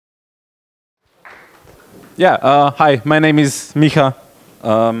Hi, my name is Miha,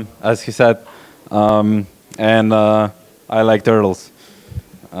 as he said, and I like turtles.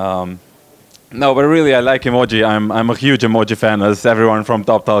 No, but really, I like emoji. I'm a huge emoji fan, as everyone from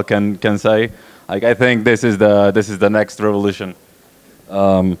TopTal can say. Like, I think this is the next revolution,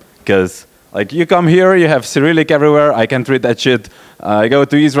 because like you come here, you have Cyrillic everywhere. I can't read that shit. I go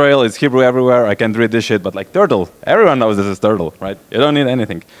to Israel, it's Hebrew everywhere. I can't read this shit. But like turtle, everyone knows this is turtle, right? You don't need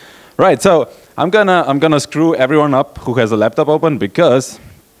anything, right? So I'm gonna screw everyone up who has a laptop open because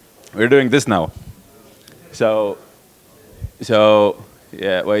we're doing this now. So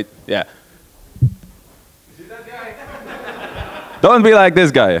yeah, wait, yeah. Don't be like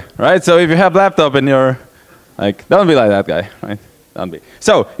this guy, right? So if you have laptop in your, like, don't be like that guy, right? Don't be.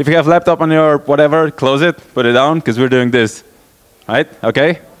 So if you have laptop on your whatever, close it, put it down, because we're doing this, right?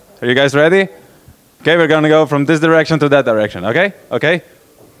 Okay? Are you guys ready? Okay, we're gonna go from this direction to that direction, okay? Okay?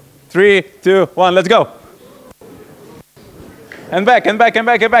 3, 2, 1, let's go. And back, and back, and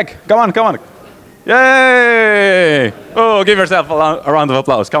back, and back. Come on, come on. Yay! Oh, give yourself a round of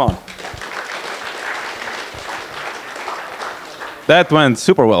applause, come on. That went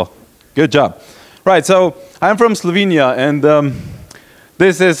super well. Good job. Right, so I'm from Slovenia, and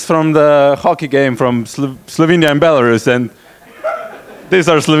this is from the hockey game from Slovenia and Belarus, and these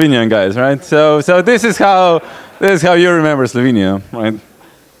are Slovenian guys, right? So this is how you remember Slovenia, right?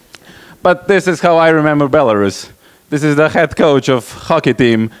 But this is how I remember Belarus. This is the head coach of hockey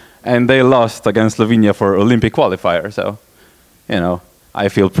team, and they lost against Slovenia for Olympic qualifier. So, you know, I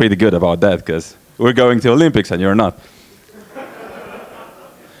feel pretty good about that because we're going to Olympics and you're not.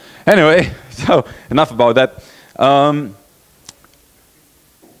 Anyway, so enough about that. Come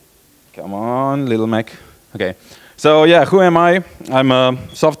on, little Mac. Okay. So yeah, who am I? I'm a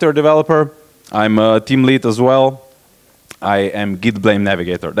software developer. I'm a team lead as well. I am Git blame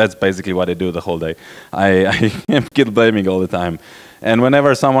navigator. That's basically what I do the whole day. I am Git blaming all the time. And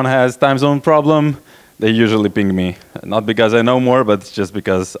whenever someone has time zone problem, they usually ping me. Not because I know more, but just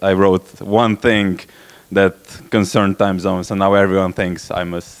because I wrote one thing that concerned time zones, and now everyone thinks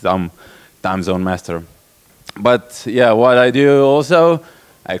I'm some time zone master. But yeah, what I do also,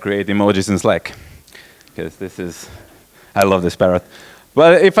 I create emojis in Slack. Because this is, I love this parrot.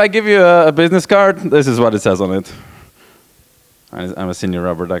 But if I give you a business card, this is what it says on it. I'm a senior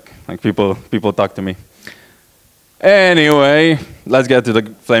rubber duck. Like people talk to me. Anyway, let's get to the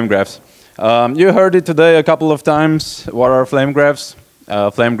flame graphs. You heard it today a couple of times. What are flame graphs?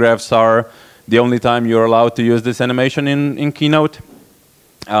 Flame graphs are the only time you're allowed to use this animation in Keynote.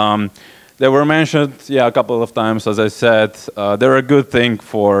 They were mentioned, yeah, a couple of times, as I said. They're a good thing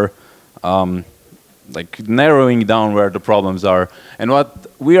for like narrowing down where the problems are. And what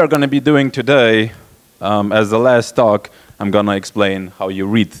we are going to be doing today, as the last talk, I'm going to explain how you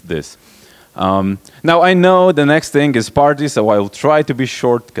read this. Now, I know the next thing is party, so I'll try to be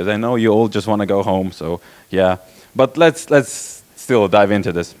short, because I know you all just want to go home, so yeah. But let's still dive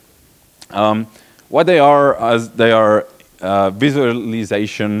into this. What they are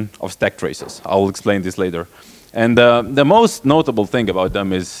visualization of stack traces. I'll explain this later. And the most notable thing about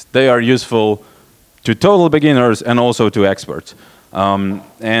them is they are useful to total beginners and also to experts.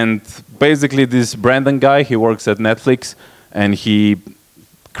 And basically this Brandon guy, he works at Netflix, and he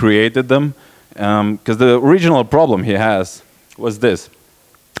created them. Because the original problem he has was this.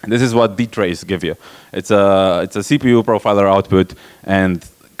 And this is what dtrace give you. It's a CPU profiler output, and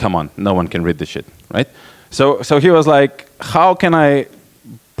come on, no one can read this shit, right? So he was like, how can I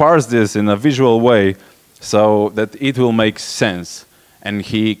parse this in a visual way so that it will make sense? And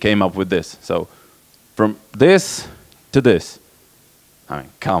he came up with this. So from this to this. I mean,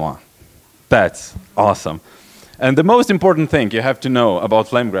 come on. That's awesome. And the most important thing you have to know about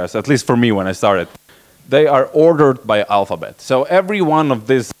flame graphs, at least for me when I started, they are ordered by alphabet. So every one of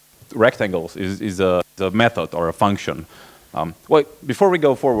these rectangles is a method or a function. Well, before we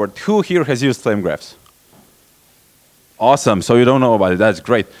go forward, who here has used flame graphs? Awesome, so you don't know about it, that's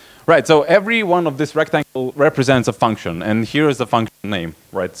great. Right, so every one of this rectangle represents a function, and here is the function name,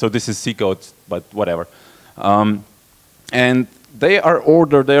 right? So this is C code, but whatever. And they are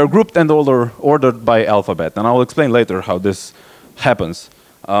ordered, they are grouped and ordered by alphabet, and I'll explain later how this happens.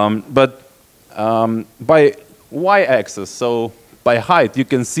 But by y-axis, so by height, you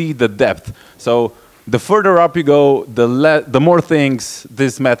can see the depth. So the further up you go, the more things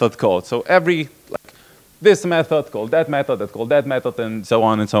this method calls. So every, like, this method called that method, that called that method, and so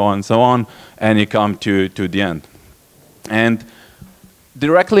on and so on and so on, and you come to the end. And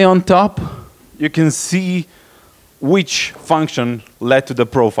directly on top, you can see which function led to the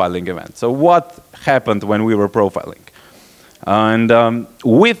profiling event. So what happened when we were profiling? And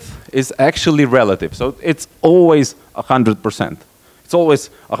width is actually relative, so it's always 100%. It's always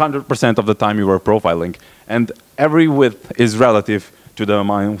 100% of the time you are profiling, and every width is relative to the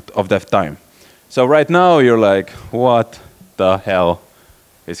amount of dev time. So right now you're like, what the hell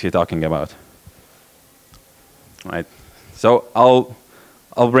is he talking about? Right. So I'll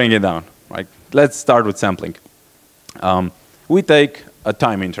bring it down. Right. Let's start with sampling. We take a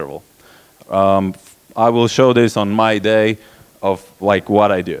time interval. I will show this on my day of like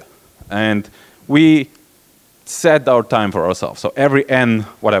what I do, and we set our time for ourselves. So every n,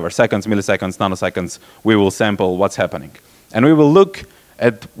 whatever, seconds, milliseconds, nanoseconds, we will sample what's happening. And we will look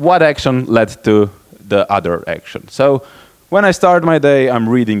at what action led to the other action. So when I start my day, I'm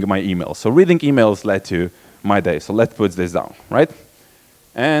reading my emails. So reading emails led to my day. So let's put this down, right?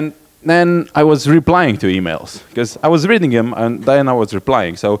 And then I was replying to emails, because I was reading them, and then I was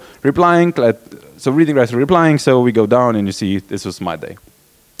replying. So replying, so reading, right, replying, so we go down, and you see this was my day.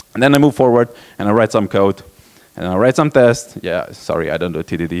 And then I move forward, and I write some code. And I write some tests. Yeah, sorry, I don't do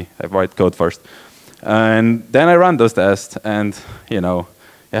TDD. I write code first. And then I run those tests, and you know,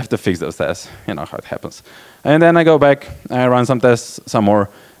 you have to fix those tests. You know how it happens. And then I go back, I run some tests, some more.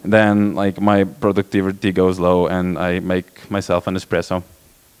 And then like my productivity goes low, and I make myself an espresso.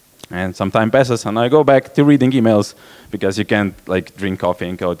 And some time passes, and I go back to reading emails, because you can't like drink coffee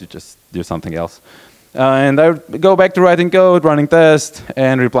and code. You just do something else. And I go back to writing code, running tests,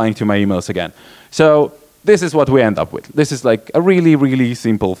 and replying to my emails again. So this is what we end up with. This is like a really, really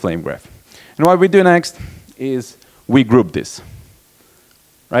simple flame graph. And what we do next is we group this.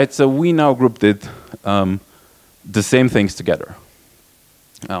 Right? So we now grouped it, the same things together.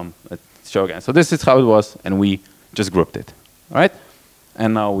 Let's show again. So this is how it was, and we just grouped it. Right?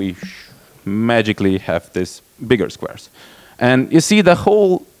 And now we magically have this bigger squares. And you see the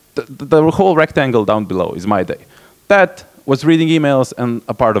whole rectangle down below is my day. That was reading emails, and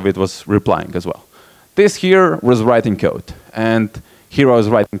a part of it was replying as well. This here was writing code, and here I was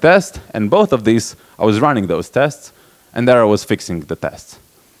writing tests, and both of these, I was running those tests, and there I was fixing the tests.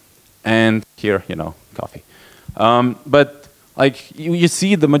 And here, you know, coffee. But like you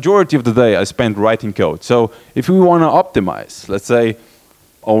see, the majority of the day I spent writing code. So if we want to optimize, let's say,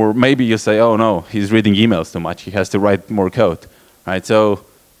 or maybe you say, oh no, he's reading emails too much, he has to write more code, right? So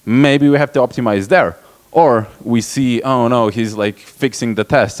maybe we have to optimize there. Or we see, oh no, he's like fixing the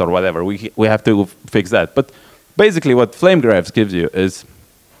tests or whatever. We have to fix that. But basically what flame graphs gives you is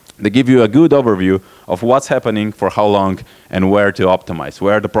they give you a good overview of what's happening, for how long, and where to optimize,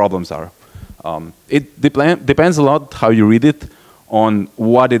 where the problems are. It depends a lot how you read it on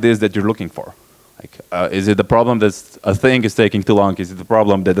what it is that you're looking for. Like, is it the problem that a thing is taking too long? Is it the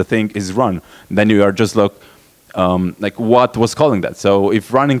problem that the thing is run? Then you are just like what was calling that? So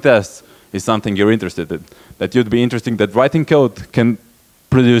if running tests is something you're interested in, that you'd be interested that writing code can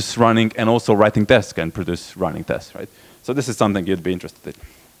produce running, and also writing tests can produce running tests, right? So this is something you'd be interested in.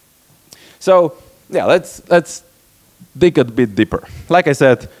 So yeah, let's dig a bit deeper. Like I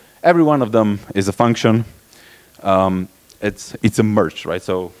said, every one of them is a function. It's a merged, right?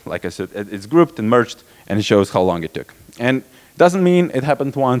 So like I said, it's grouped and merged, and it shows how long it took. And it doesn't mean it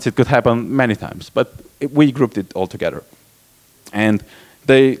happened once, it could happen many times, but we grouped it all together. And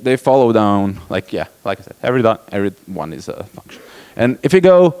they follow down, like, yeah, like I said, every one is a function. And if you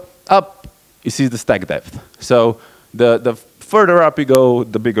go up, you see the stack depth. So the further up you go,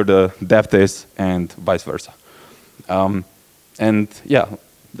 the bigger the depth is, and vice versa. And yeah,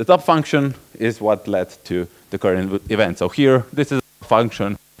 the top function is what led to the current event. So here, this is a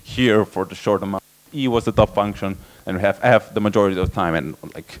function. Here, for the short amount, E was the top function, and we have F the majority of the time, and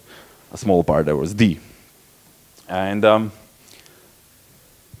like a small part there was D. And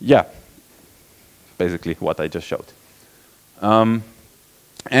yeah, basically what I just showed.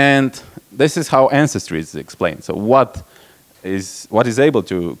 And this is how ancestry is explained. So what is able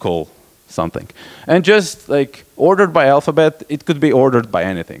to call something. And just like ordered by alphabet, it could be ordered by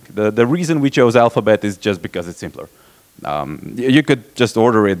anything. The reason we chose alphabet is just because it's simpler. You could just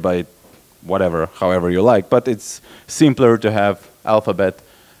order it by whatever, however you like, but it's simpler to have alphabet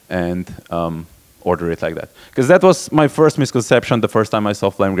and order it like that. Because that was my first misconception the first time I saw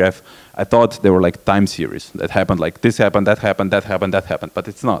flame graph. I thought they were like time series that happened, like this happened, that happened, that happened, that happened, but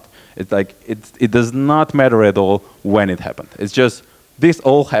it's not. It's like, it does not matter at all when it happened. It's just, this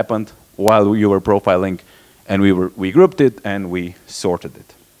all happened while you were profiling, and we grouped it and we sorted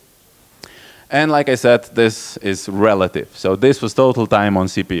it. And like I said, this is relative. So this was total time on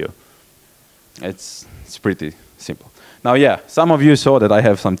CPU. It's pretty simple. Now, yeah, some of you saw that I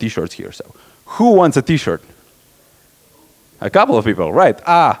have some t-shirts here. So who wants a t-shirt? A couple of people, right?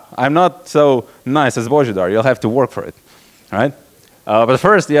 Ah, I'm not so nice as Božidar. You'll have to work for it. right? But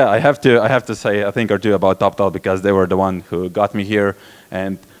first, yeah, I have to say a thing or two about TopTal because they were the one who got me here.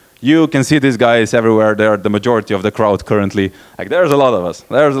 And you can see these guys everywhere. They're the majority of the crowd currently. Like, there's a lot of us.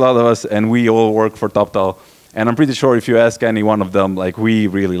 There's a lot of us, and we all work for TopTal. And I'm pretty sure if you ask any one of them, like, we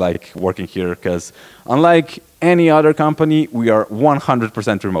really like working here because unlike any other company, we are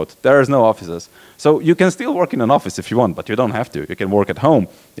 100% remote. There is no offices. So you can still work in an office if you want, but you don't have to. You can work at home.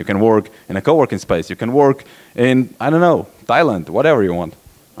 You can work in a co-working space. You can work in, I don't know, Thailand, whatever you want.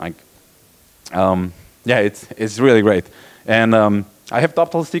 Like, yeah, it's really great. And I have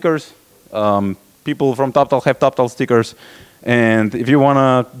TopTal stickers. People from TopTal have TopTal stickers. And if you want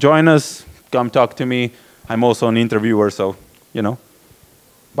to join us, come talk to me. I'm also an interviewer, so, you know,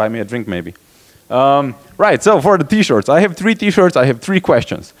 buy me a drink maybe. Right, so for the t-shirts, I have 3 t-shirts, I have 3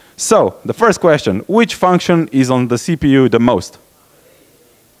 questions. So, the first question, which function is on the CPU the most?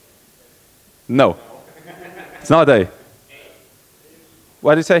 No. It's not A.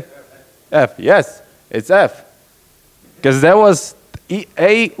 What did you say? F. Yes, it's F. Because that was,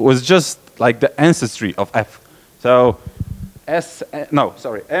 A was just like the ancestry of F. So,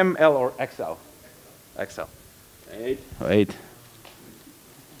 M, L, or XL? XL. 8.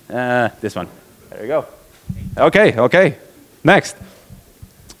 This one. There you go. Okay, okay. Next.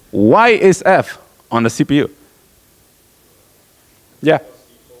 Why is F on the CPU? Yeah.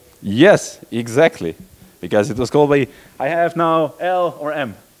 Yes, exactly. Because it was called by, I have now L or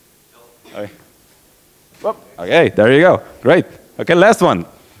M. Okay. Okay, there you go. Great. Okay, last one.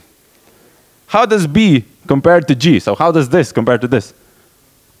 How does B compare to G? So how does this compare to this?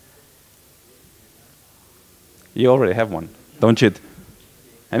 You already have one. Don't cheat.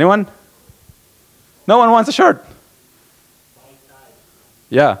 Anyone? No one wants a shirt.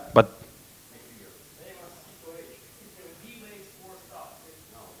 Yeah, but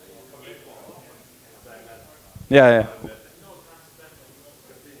yeah.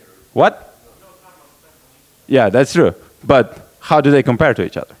 What? Yeah, that's true. But how do they compare to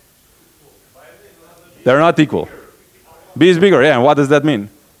each other? They're not equal. B is bigger, yeah. And what does that mean?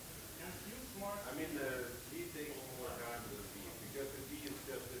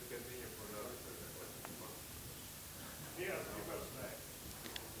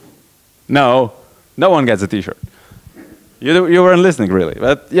 No, no one gets a t-shirt. You weren't listening really.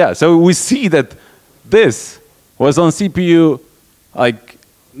 But yeah, so we see that this was on CPU, like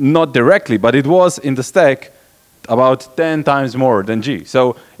not directly, but it was in the stack about 10 times more than G.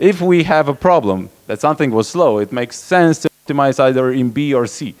 So if we have a problem that something was slow, it makes sense to optimize either in B or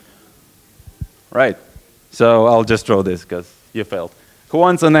C. Right. So I'll just throw this because you failed. Who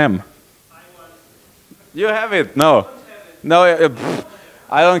wants an M? You have it. No. No,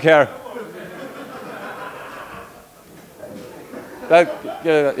 I don't care.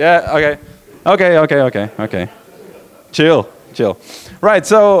 Yeah, okay. Chill. Right,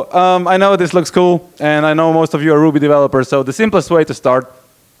 so I know this looks cool, and I know most of you are Ruby developers, so the simplest way to start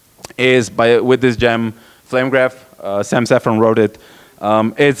is with this gem, Flame Graph. Sam Saffron wrote it.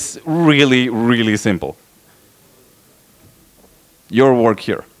 It's really, really simple. Your work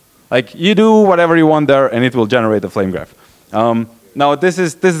here. Like, you do whatever you want there, and it will generate a Flame Graph. Now, this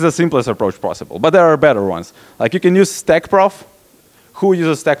is the simplest approach possible, but there are better ones. Like, you can use StackProf. Who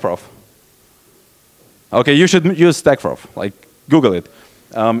uses StackProf? Okay, you should use StackProf. Like, Google it.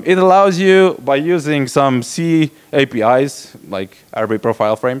 It allows you, by using some C APIs, like RB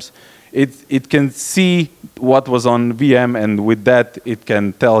profile frames, it can see what was on VM, and with that, it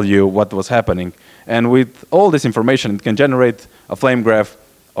can tell you what was happening. And with all this information, it can generate a flame graph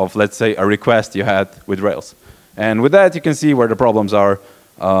of, let's say, a request you had with Rails. And with that, you can see where the problems are.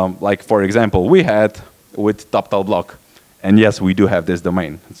 Like, for example, we had with TopTal block. And yes, we do have this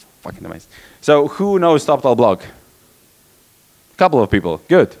domain. It's fucking amazing. So who knows TopTal blog? A couple of people.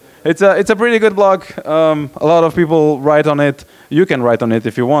 Good. It's a pretty good blog. A lot of people write on it. You can write on it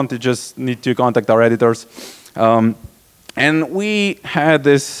if you want. You just need to contact our editors. And we had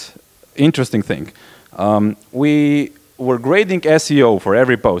this interesting thing. We were grading SEO for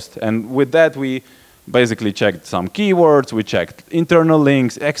every post. And with that, we basically checked some keywords, we checked internal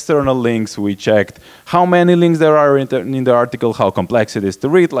links, external links, we checked how many links there are in the article, how complex it is to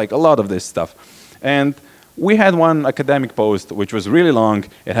read, like a lot of this stuff. And we had one academic post which was really long,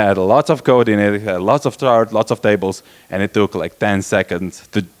 it had lots of code in it, it had lots of charts, lots of tables, and it took like 10 seconds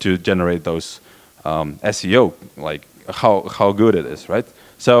to generate those SEO, like how good it is, right?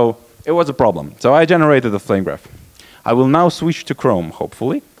 So it was a problem. So I generated a flame graph. I will now switch to Chrome,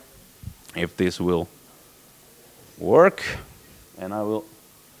 hopefully, if this will work, and I will,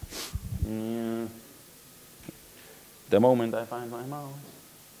 the moment I find my mouse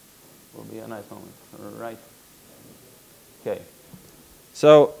will be a nice moment, right? Okay.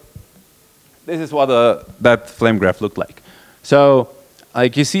 So this is what that flame graph looked like. So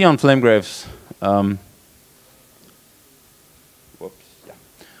like you see on flame graphs, whoops,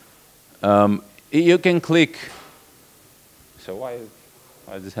 yeah. You can click. So why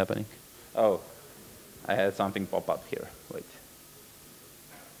is this happening? Oh, I had something pop up here. Wait.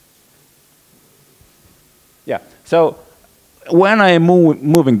 Yeah. So when I am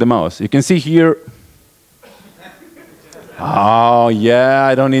moving the mouse, you can see here. Oh, yeah,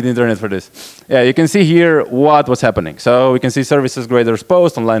 I don't need internet for this. Yeah, you can see here what was happening. So we can see services graders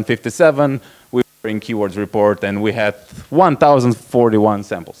post on line 57. We were in keywords report, and we had 1,041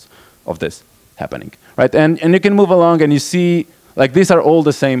 samples of this happening, right? And you can move along, and you see, like, these are all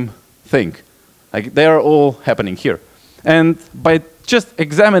the same thing. Like, they are all happening here. And by just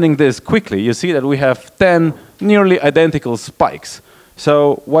examining this quickly, you see that we have 10 nearly identical spikes.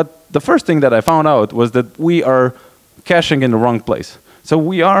 So the first thing that I found out was that we are caching in the wrong place. So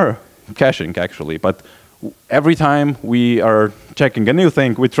we are caching, actually, but every time we are checking a new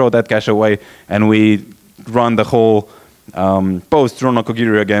thing, we throw that cache away, and we run the whole post run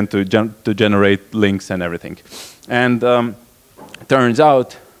Kogiri again to generate links and everything. And turns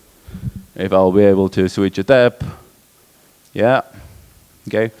out, if I'll be able to switch a tab, yeah,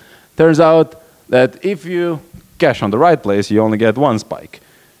 okay. Turns out that if you cache on the right place, you only get one spike.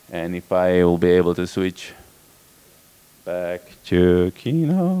 And if I will be able to switch back to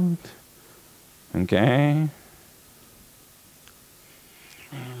Keynote, okay.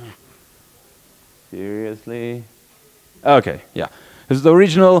 Seriously? Okay, yeah. This is the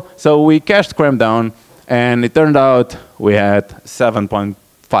original, so we cached cram down, and it turned out we had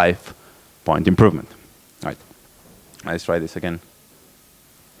 7.5 point improvement. All right, let's try this again.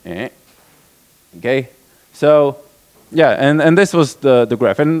 Okay, so yeah, and this was the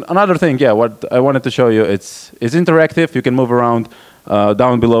graph. And another thing, yeah, what I wanted to show you, it's interactive. You can move around.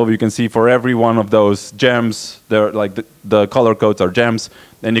 Down below, you can see for every one of those gems, they're like the color codes are gems,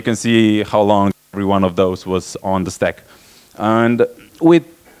 and you can see how long every one of those was on the stack. And with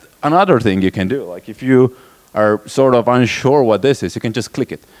another thing you can do, like if you are sort of unsure what this is, you can just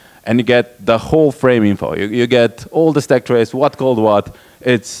click it, and you get the whole frame info. You get all the stack trace, what called what.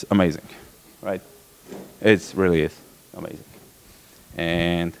 It's amazing, right? It really is amazing.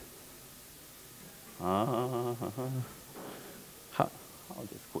 And I'll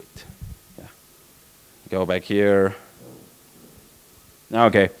just quit. Yeah. Go back here.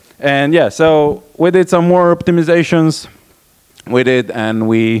 Okay. And yeah, so we did some more optimizations with it, and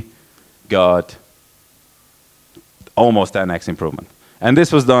we got almost 10x improvement. And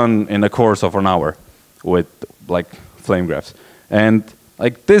this was done in a course of an hour with like flame graphs. And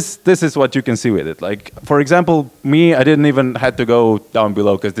like this is what you can see with it. Like for example, me, I didn't even had to go down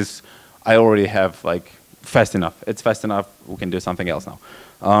below because this I already have like fast enough. It's fast enough. We can do something else now.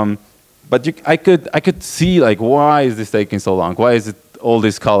 But I could see like why is this taking so long? Why is it all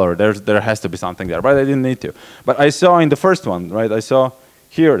this color? There has to be something there, but I didn't need to. But I saw in the first one, right? I saw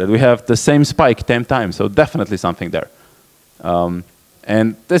here that we have the same spike 10 times, so definitely something there.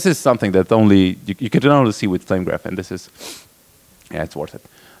 And this is something that only you can only see with flame graph, and this is, yeah, it's worth it.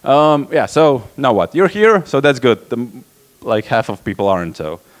 Yeah, so now what? You're here, so that's good. Like half of people aren't,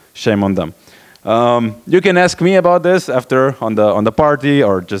 so shame on them. You can ask me about this after on the party,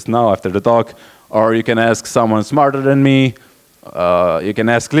 or just now after the talk, or you can ask someone smarter than me. You can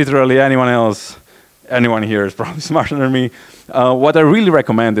ask literally anyone else. Anyone here is probably smarter than me. What I really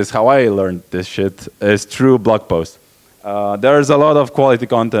recommend is how I learned this shit is through blog posts. There's a lot of quality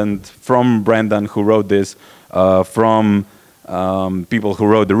content from Brandon, who wrote this, from people who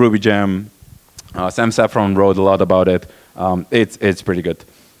wrote the Ruby Jam. Sam Saffron wrote a lot about it. It's pretty good.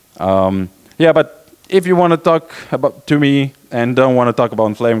 Yeah, but if you want to talk to me and don't want to talk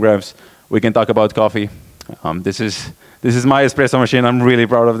about flame graphs, we can talk about coffee. This is my espresso machine. I'm really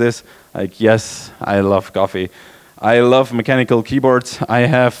proud of this. Like, yes, I love coffee. I love mechanical keyboards. I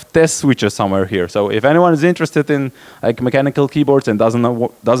have test switches somewhere here. So if anyone is interested in like mechanical keyboards and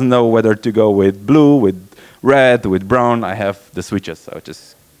doesn't know whether to go with blue, with red, with brown, I have the switches. So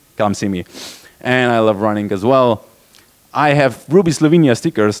just come see me. And I love running as well. I have Ruby Slovenia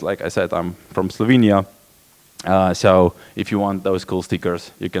stickers. Like I said, I'm from Slovenia. So if you want those cool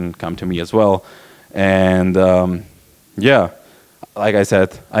stickers, you can come to me as well. And yeah, like I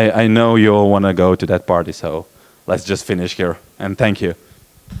said, I know you all want to go to that party, so let's just finish here. And thank you.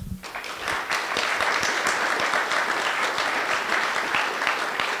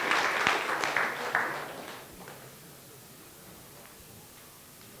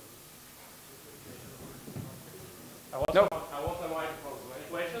 I want the microphone. Any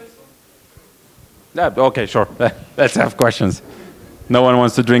questions? Yeah, okay, sure. Let's have questions. No one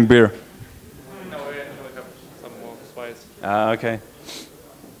wants to drink beer. No, we actually have some more slides. Okay.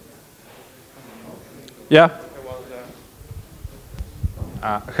 Yeah.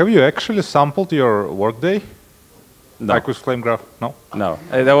 Have you actually sampled your workday? No. Like with Flame Graph? No? No.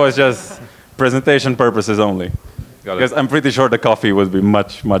 That was just presentation purposes only. Got Because it. I'm pretty sure the coffee would be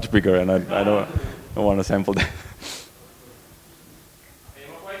much, much bigger, and I don't want to sample that. Any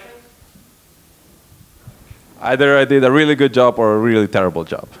more questions? Either I did a really good job or a really terrible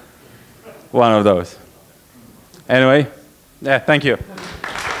job. One of those. Anyway, yeah, thank you.